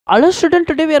Hello student,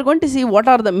 today we are going to see what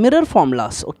are the mirror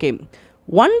formulas. Okay,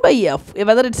 1 by f,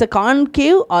 whether it's a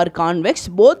concave or convex,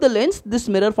 both the lengths this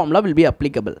mirror formula will be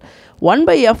applicable. 1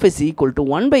 by f is equal to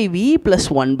 1 by v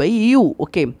plus 1 by u.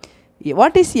 Okay,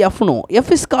 what is f? No, f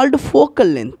is called focal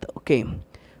length. Okay,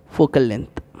 focal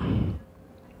length.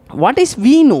 What is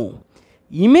v? No,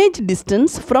 image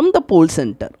distance from the pole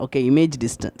center. Okay, image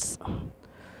distance.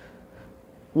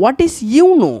 What is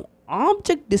u? No,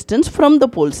 object distance from the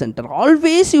pole center.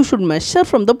 Always you should measure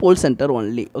from the pole center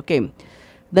only. Okay,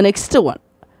 the next one,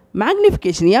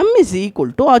 magnification. M is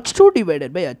equal to h2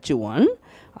 divided by h1,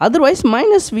 otherwise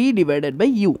minus v divided by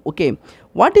u. Okay,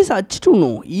 what is h2?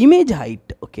 No, image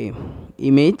height. Okay,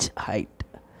 image height.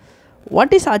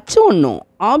 What is h1? No,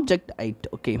 object height.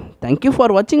 Okay, thank you for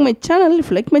watching my channel. If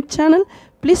you like my channel,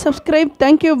 please subscribe.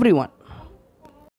 Thank you everyone.